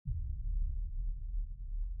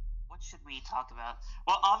should we talk about?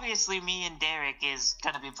 Well, obviously, me and Derek is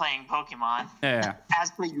gonna be playing Pokemon. Yeah.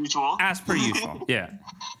 As per usual. As per usual. Yeah.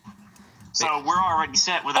 So we're already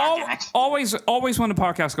set with our gimmick. Always when the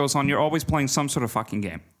podcast goes on, you're always playing some sort of fucking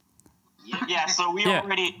game. Yeah. So we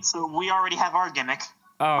already have our gimmick.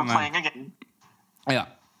 Oh, we're man. playing again. Yeah.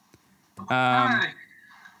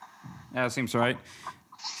 Yeah, it seems right.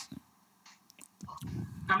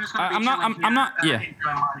 I'm just gonna I'm not. Yeah. enjoying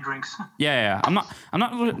my drinks. Yeah. I'm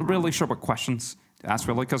not really sure what questions to ask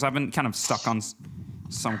really, because I've been kind of stuck on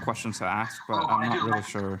some questions to ask, but I'm not really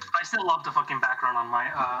sure. I still love the fucking background on my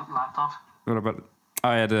laptop. What about?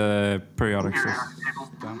 I had a periodic Here, system. table.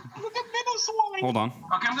 Look at Venusaur. Hold on.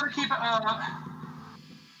 Okay, I'm gonna keep.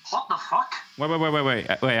 What the fuck? Wait.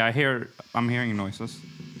 I'm hearing noises.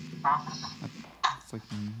 Huh? It's like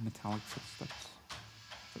metallic footsteps.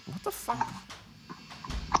 What the fuck?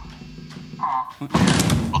 Oh.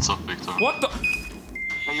 What's up, Victor? What the?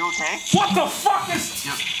 Are you okay? What the fuck is?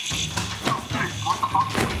 Yep. Oh, dude, what the fuck?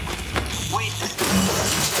 Wait.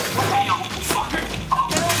 What the fuck?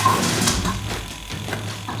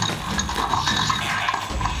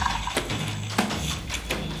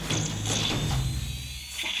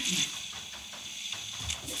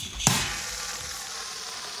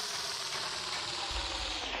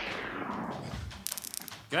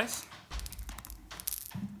 Guys?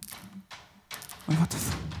 Wait, what the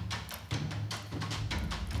fuck?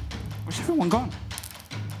 Where's everyone gone?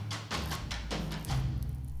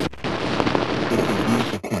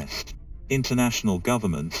 Request. International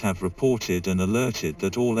governments have reported and alerted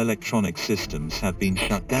that all electronic systems have been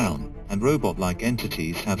shut down, and robot-like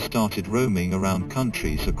entities have started roaming around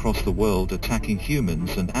countries across the world attacking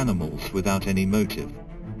humans and animals without any motive.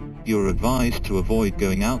 You're advised to avoid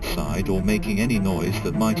going outside or making any noise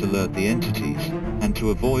that might alert the entities, and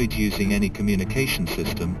to avoid using any communication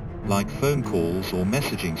system, like phone calls or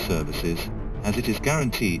messaging services, as it is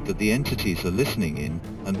guaranteed that the entities are listening in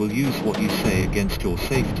and will use what you say against your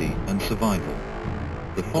safety and survival.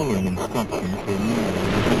 The following instructions will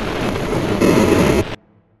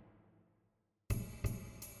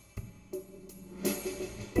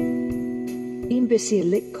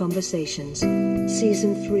Imbecilic Conversations.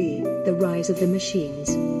 Season 3, The Rise of the Machines.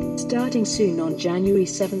 Starting soon on January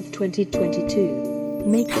 7th, 2022.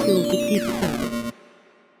 Make sure to keep it.